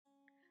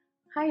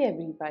Hi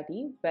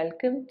everybody,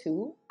 welcome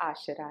to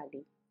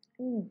Asharali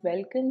and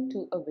welcome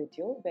to a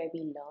video where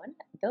we learn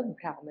the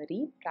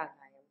Bhramari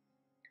Pranayama.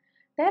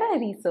 There are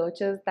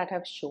researchers that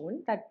have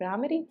shown that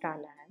Bhramari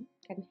Pranayama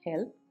can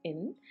help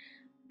in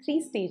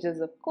three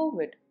stages of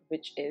COVID,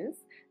 which is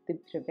the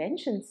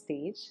prevention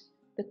stage,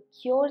 the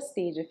cure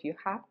stage if you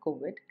have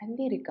COVID, and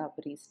the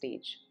recovery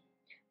stage.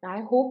 Now,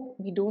 I hope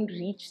we don't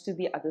reach to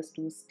the other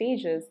two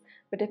stages,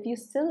 but if you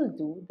still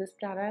do, this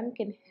pranayama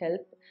can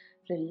help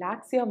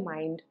relax your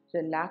mind,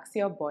 relax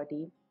your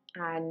body,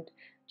 and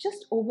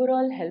just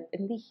overall help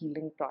in the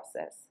healing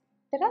process.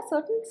 There are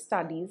certain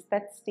studies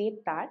that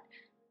state that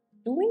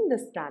doing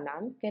this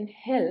pranayama can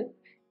help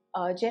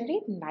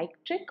generate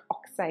nitric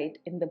oxide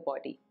in the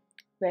body.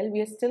 Well,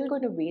 we are still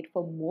going to wait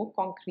for more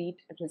concrete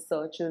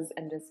researches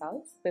and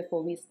results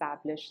before we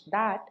establish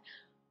that.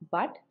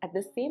 But at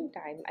the same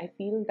time, I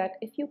feel that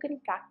if you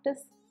can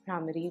practice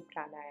Bhramari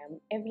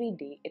Pranayam every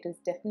day, it is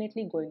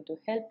definitely going to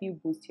help you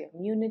boost your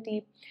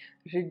immunity,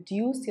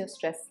 reduce your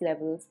stress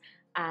levels,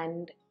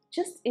 and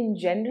just in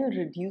general,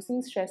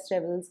 reducing stress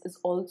levels is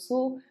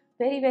also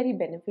very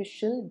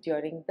beneficial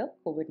during the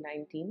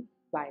COVID-19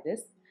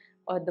 virus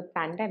or the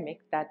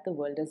pandemic that the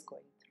world is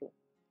going through.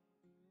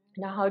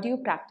 Now, how do you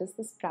practice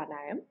this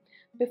pranayam?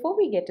 Before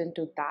we get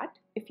into that,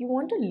 if you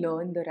want to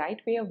learn the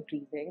right way of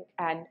breathing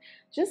and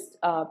just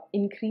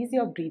increase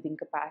your breathing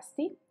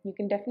capacity, you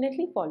can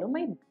definitely follow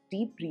my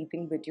deep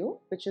breathing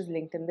video, which is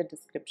linked in the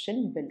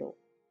description below.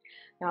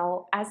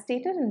 Now, as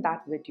stated in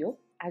that video,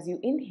 as you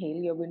inhale,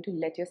 you're going to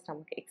let your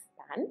stomach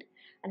expand,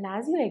 and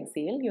as you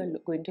exhale, you're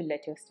going to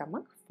let your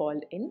stomach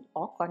fall in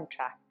or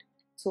contract.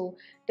 So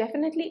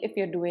definitely if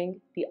you're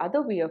doing the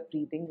other way of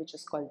breathing, which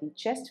is called the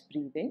chest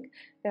breathing,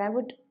 then I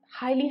would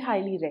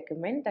highly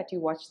recommend that you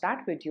watch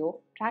that video,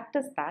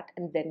 practice that,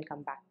 and then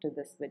come back to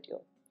this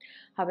video.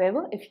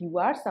 However, if you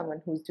are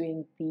someone who's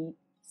doing the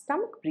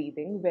stomach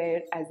breathing,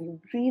 where as you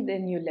breathe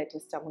in, you let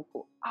your stomach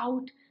go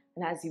out,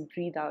 and as you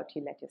breathe out,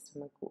 you let your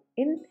stomach go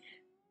in,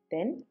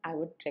 then I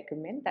would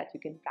recommend that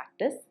you can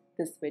practice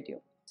this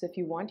video. So if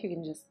you want, you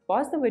can just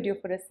pause the video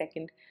for a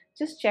second,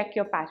 just check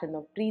your pattern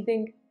of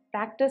breathing,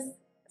 practice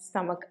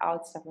stomach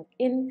out, stomach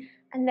in,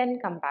 and then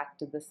come back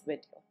to this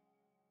video.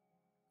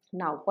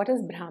 Now, what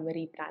is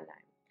Bhramari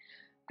Pranayama?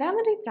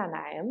 Bhramari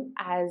Pranayama,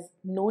 as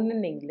known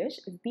in English,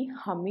 is the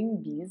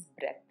humming bee's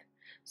breath.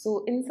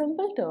 So in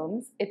simple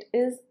terms, it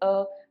is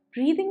a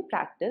breathing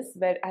practice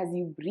where as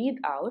you breathe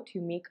out,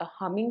 you make a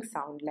humming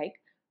sound like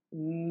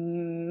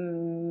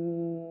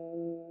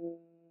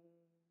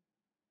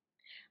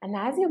and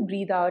as you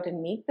breathe out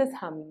and make this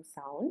humming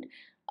sound,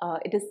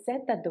 it is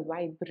said that the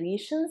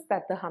vibrations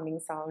that the humming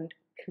sound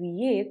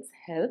creates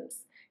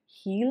helps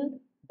heal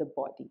the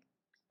body.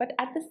 But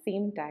at the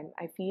same time,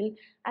 I feel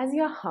as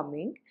you're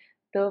humming,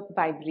 the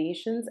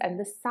vibrations and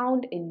the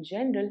sound in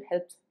general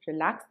helps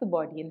relax the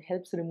body and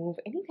helps remove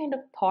any kind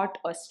of thought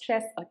or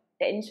stress or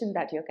tension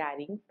that you're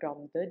carrying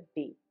from the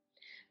day.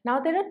 Now,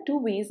 there are two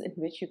ways in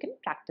which you can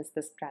practice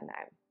this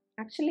pranayama.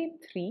 Actually,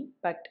 three,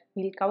 but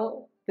we'll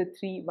cover the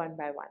three one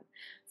by one.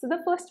 So,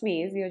 the first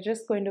way is you're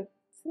just going to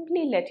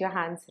simply let your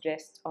hands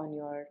rest on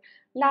your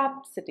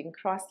lap, sitting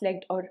cross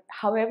legged, or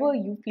however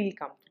you feel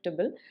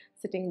comfortable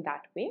sitting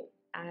that way.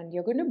 And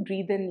you're going to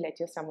breathe in, let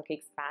your stomach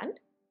expand.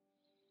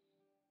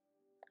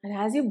 And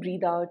as you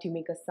breathe out, you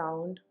make a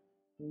sound.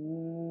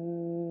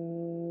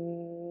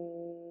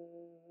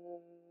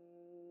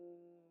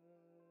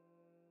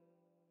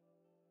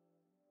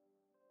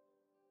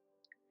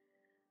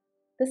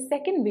 The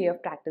second way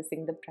of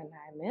practicing the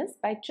pranayama is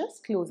by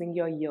just closing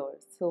your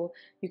ears. So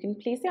you can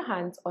place your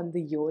hands on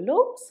the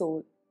earlobe.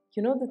 So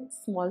you know the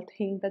small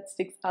thing that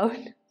sticks out.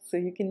 So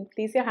you can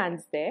place your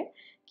hands there,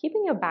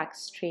 keeping your back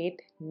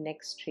straight,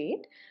 neck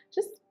straight.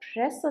 Just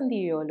press on the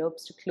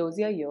earlobes to close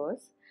your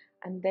ears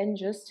and then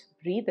just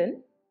breathe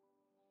in.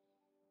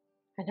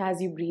 And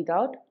as you breathe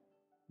out,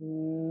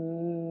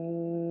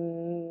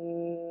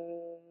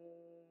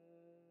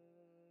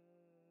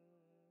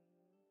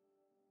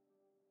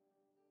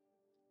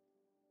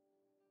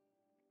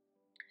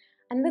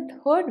 and the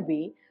third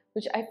way,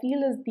 which I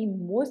feel is the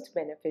most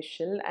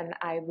beneficial, and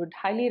I would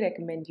highly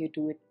recommend you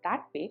do it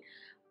that way,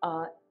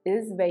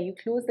 is where you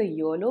close the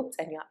earlobes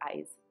and your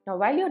eyes. Now,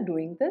 while you're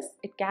doing this,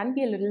 it can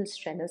be a little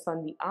strenuous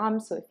on the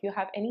arms. So if you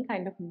have any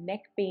kind of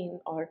neck pain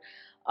or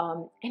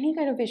any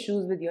kind of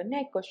issues with your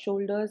neck or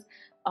shoulders,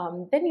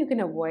 then you can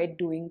avoid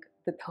doing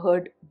the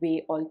third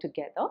way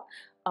altogether.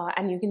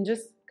 And you can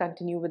just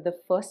continue with the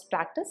first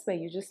practice where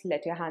you just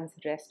let your hands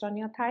rest on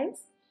your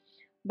thighs.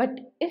 But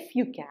if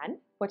you can,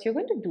 what you're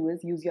going to do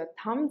is use your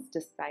thumbs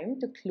this time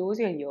to close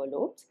your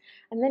earlobes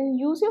and then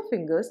use your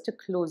fingers to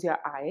close your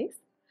eyes.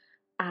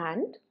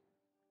 And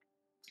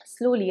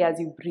slowly as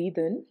you breathe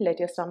in, let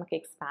your stomach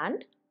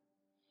expand.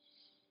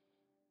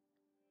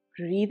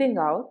 Breathing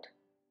out.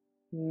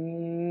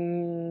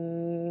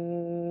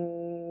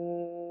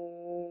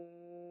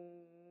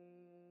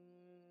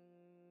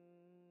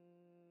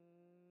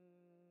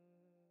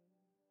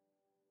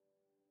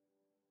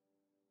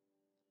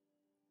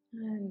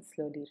 And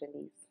slowly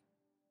release.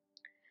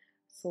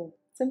 So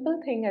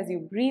simple thing, as you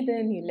breathe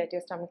in, you let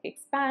your stomach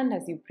expand.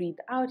 As you breathe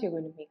out, you're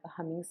going to make a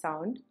humming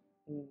sound.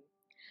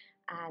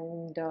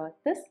 And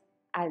this,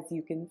 as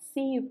you can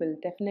see, will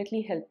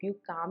definitely help you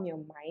calm your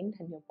mind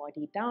and your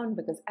body down,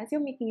 because as you're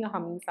making your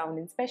humming sound,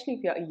 and especially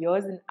if your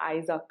ears and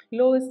eyes are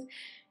closed,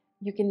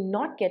 you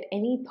cannot get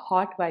any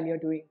thought while you're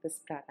doing this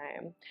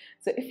pranayam.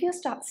 So if you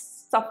start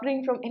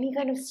suffering from any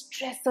kind of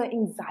stress or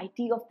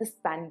anxiety of this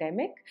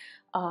pandemic,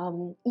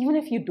 even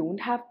if you don't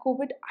have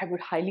COVID, I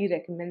would highly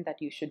recommend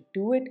that you should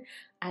do it.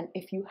 And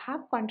if you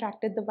have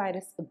contracted the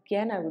virus,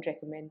 again, I would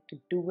recommend to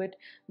do it,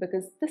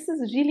 because this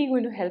is really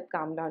going to help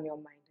calm down your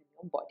mind and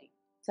your body.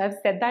 So I've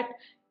said that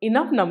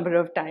enough number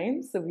of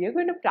times. So we are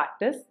going to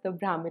practice the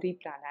Bhramari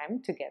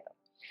Pranayama together.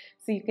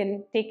 So you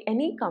can take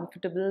any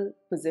comfortable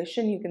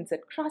position. You can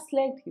sit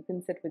cross-legged, you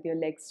can sit with your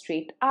legs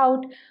straight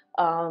out,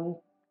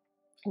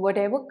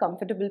 whatever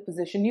comfortable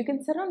position. You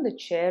can sit on the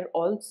chair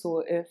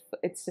also if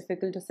it's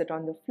difficult to sit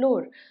on the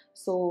floor.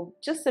 So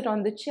just sit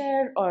on the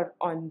chair or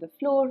on the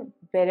floor,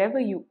 wherever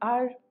you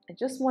are. I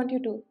just want you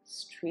to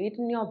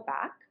straighten your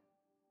back.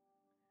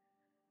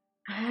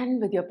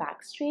 And with your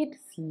back straight,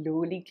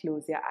 slowly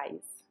close your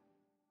eyes.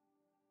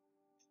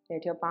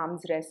 Let your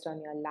palms rest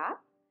on your lap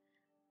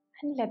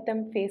and let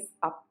them face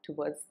up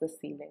towards the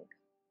ceiling.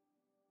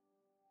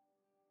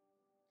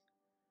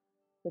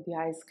 With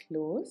your eyes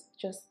closed,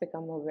 just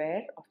become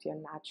aware of your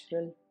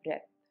natural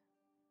breath.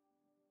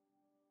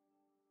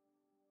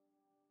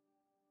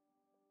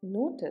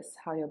 Notice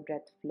how your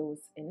breath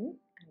flows in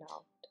and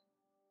out.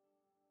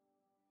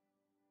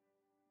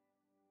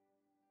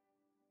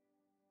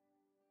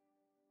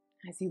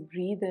 As you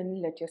breathe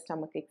in, let your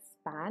stomach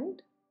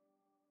expand.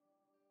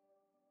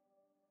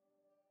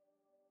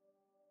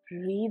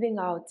 Breathing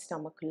out,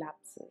 stomach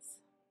collapses.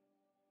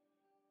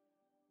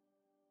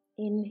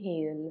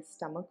 Inhale,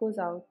 stomach goes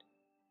out.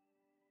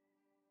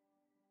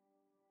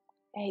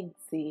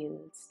 Exhale,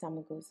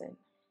 stomach goes in.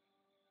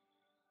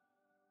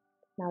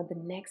 Now the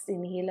next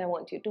inhale, I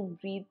want you to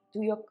breathe to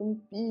your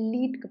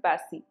complete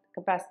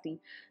capacity.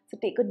 So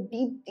take a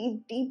deep,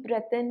 deep, deep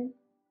breath in.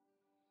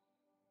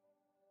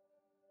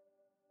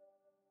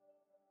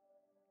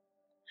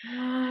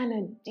 And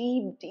a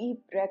deep, deep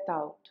breath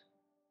out.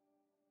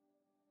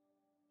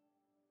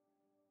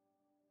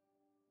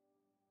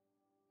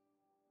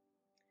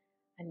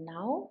 And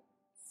now,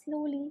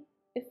 slowly,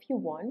 if you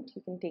want,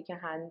 you can take your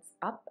hands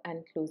up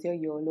and close your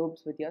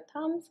earlobes with your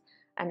thumbs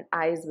and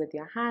eyes with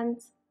your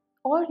hands,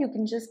 or you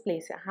can just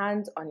place your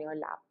hands on your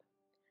lap.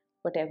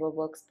 Whatever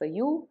works for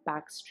you,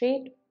 back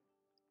straight.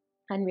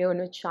 And we're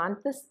going to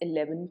chant this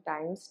 11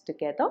 times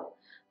together.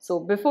 So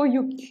before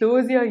you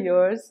close your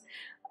ears,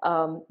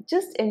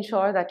 just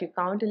ensure that you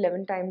count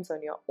 11 times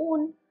on your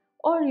own,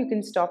 or you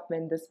can stop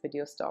when this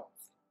video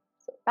stops.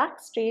 So back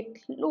straight,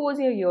 close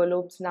your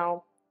earlobes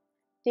now.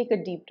 Take a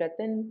deep breath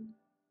in.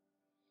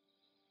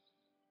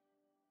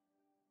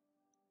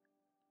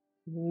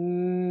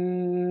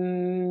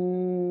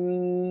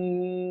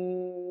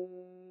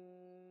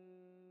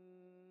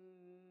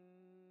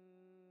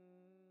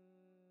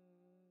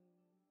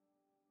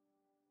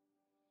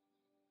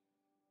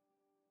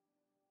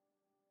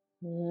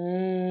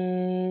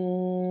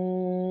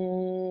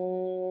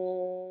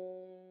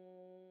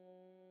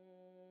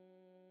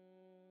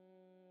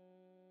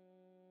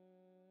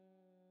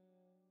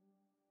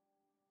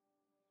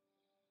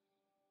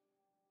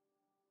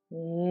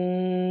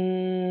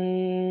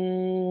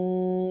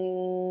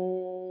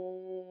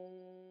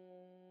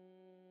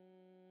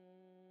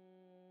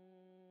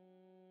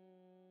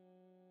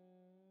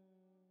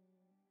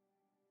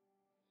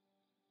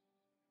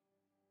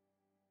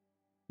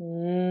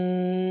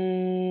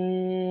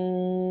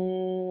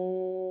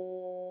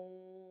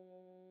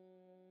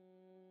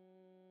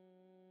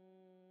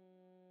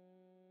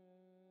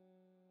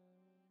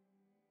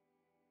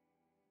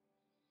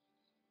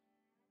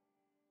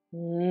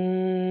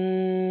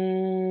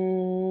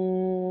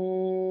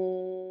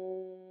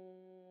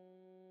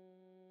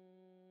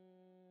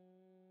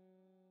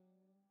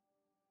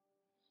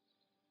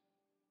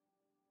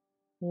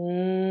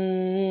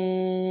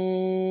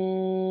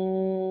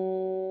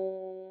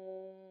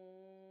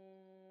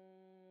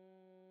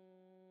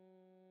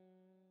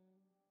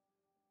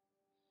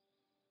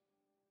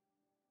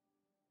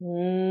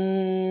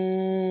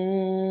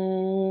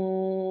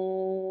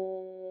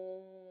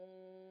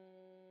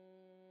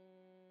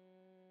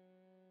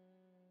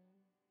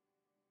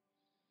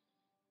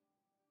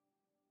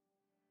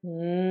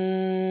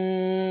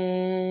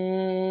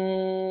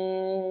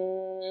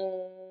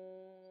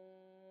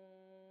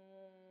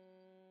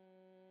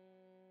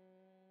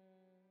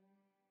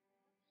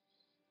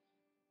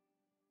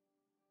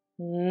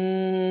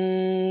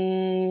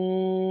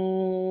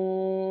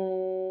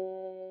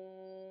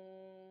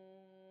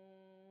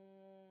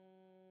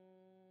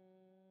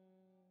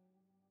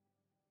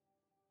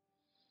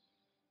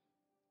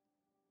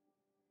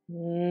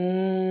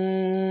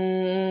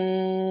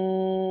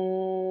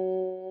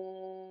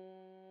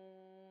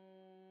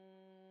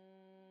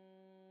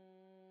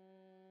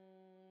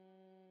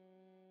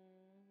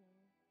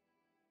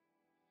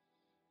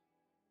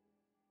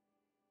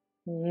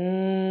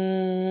 Mm.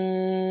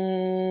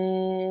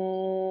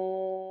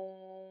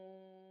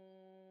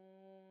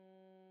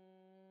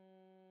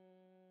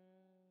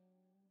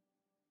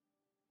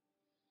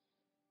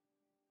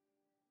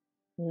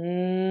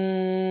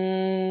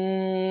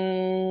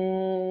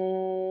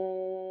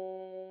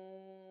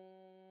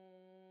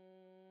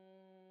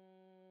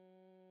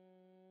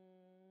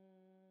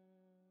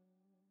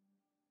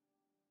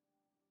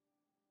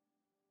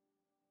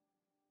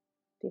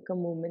 Take a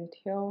moment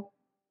here.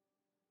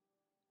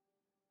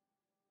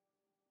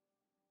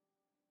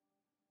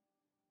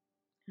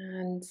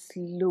 And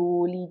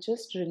slowly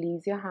just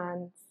release your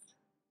hands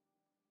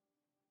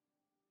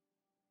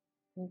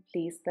and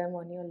place them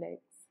on your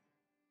legs.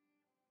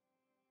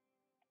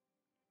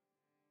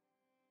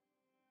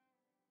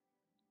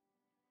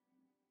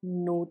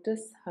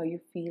 Notice how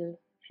you feel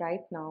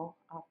right now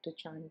after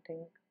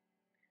chanting,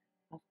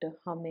 after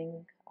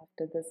humming,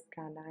 after this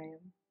pranayam.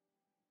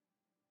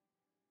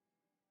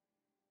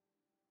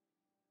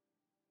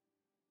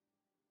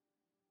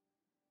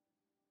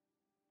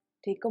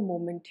 Take a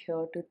moment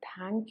here to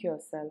thank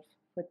yourself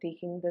for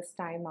taking this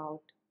time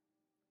out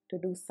to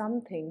do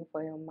something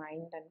for your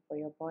mind and for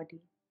your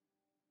body.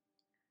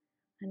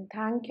 And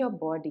thank your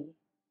body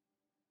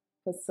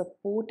for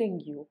supporting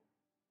you,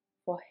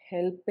 for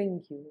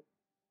helping you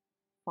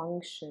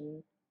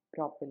function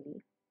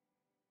properly.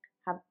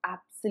 Have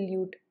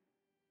absolute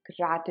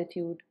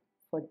gratitude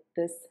for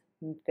this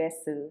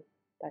vessel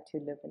that you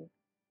live in.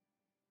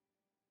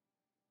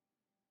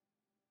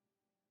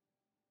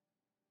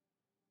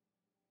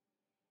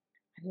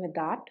 And with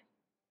that,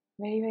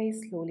 very, very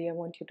slowly, I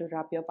want you to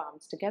rub your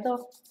palms together.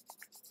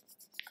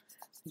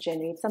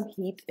 Generate some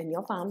heat in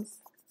your palms.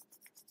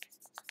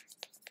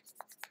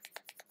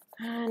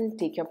 And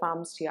take your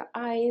palms to your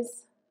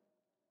eyes.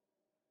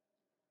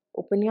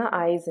 Open your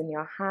eyes in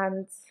your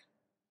hands.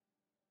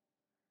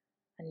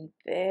 And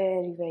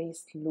very, very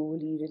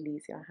slowly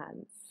release your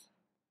hands.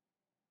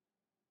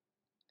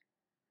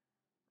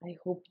 I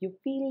hope you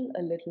feel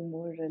a little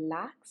more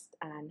relaxed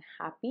and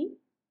happy,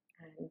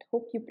 and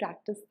hope you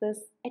practice this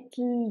at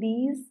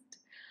least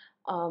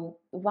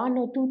 1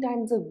 or 2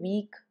 times a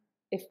week,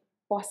 if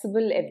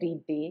possible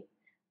every day,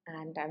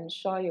 and I'm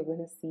sure you're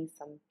going to see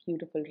some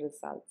beautiful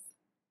results.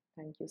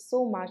 Thank you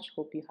so much.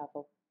 Hope you have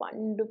a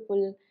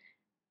wonderful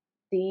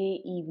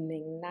day,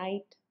 evening,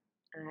 night,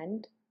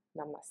 and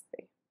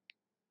namaste.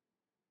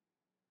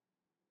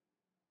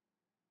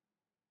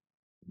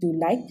 Do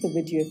like the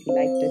video if you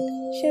liked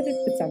it, share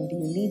it with somebody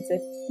who needs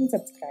it, and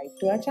subscribe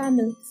to our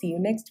channel. See you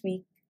next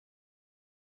week.